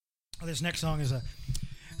This next song is a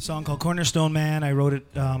song called Cornerstone Man. I wrote it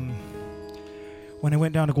when I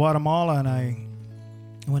went down to Guatemala, and I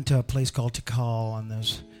went to a place called Tikal, and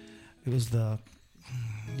it was the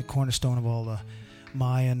cornerstone of all the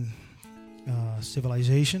Mayan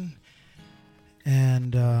civilization,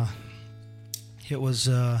 and it was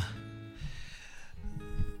the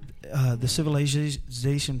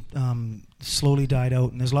civilization slowly died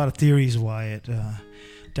out, and there's a lot of theories why it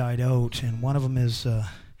died out, and one of them is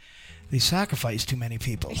they sacrificed too many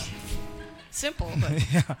people. Simple, but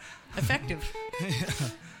effective. Yeah.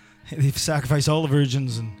 They sacrificed all the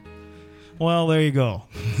virgins, and well, there you go.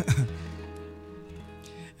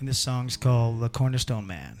 And this song's called The Cornerstone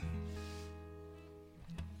Man.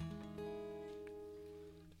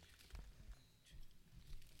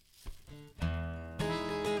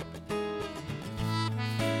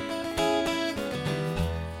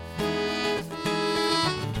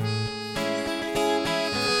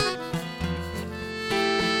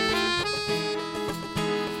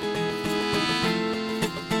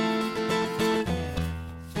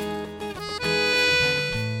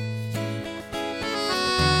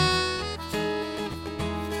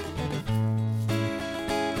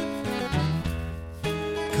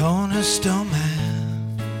 Cornerstone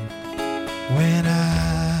Man, when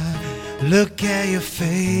I look at your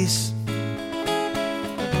face,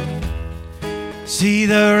 see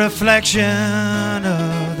the reflection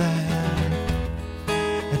of that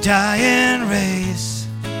dying race.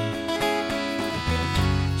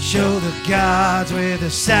 Show the gods with a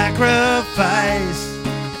sacrifice.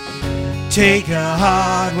 Take a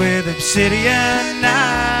heart with obsidian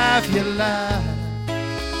knife. You lie.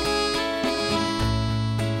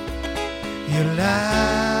 You lie.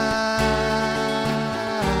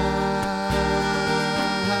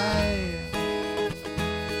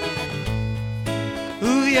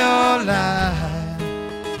 Ooh, your lie.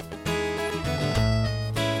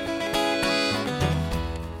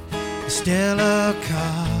 Still a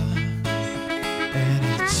car,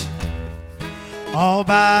 and it's all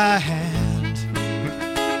by hand.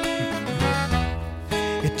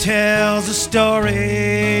 It tells the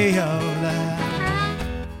story of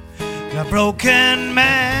a broken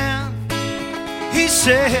man. He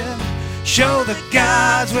said, show the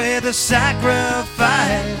gods with a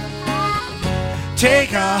sacrifice.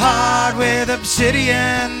 Take a heart with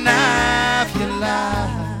obsidian knife. You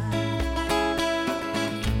lie.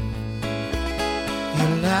 You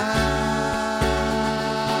lie.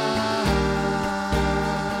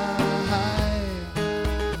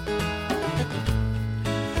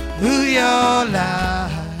 Ooh, your lie.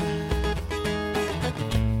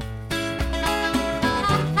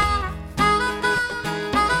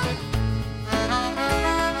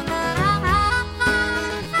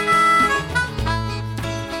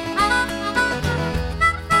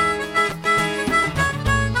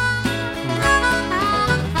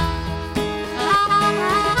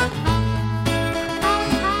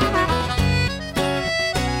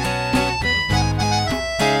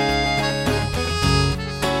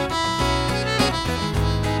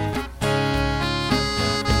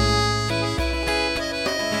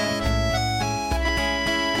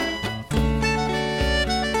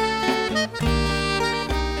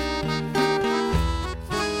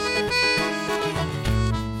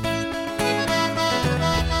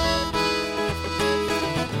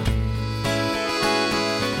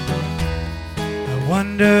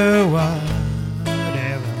 Wonder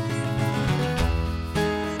whatever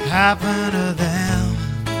happened to them.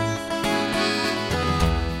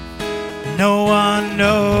 No one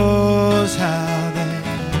knows how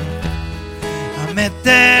they met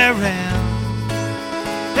their end.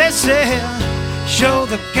 They say, show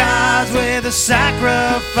the gods with a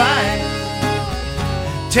sacrifice.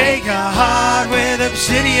 Take a heart with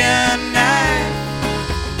obsidian knife.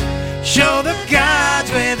 Show the gods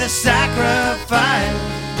with a sacrifice.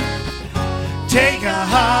 Take a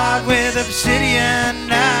heart with obsidian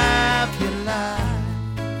knife.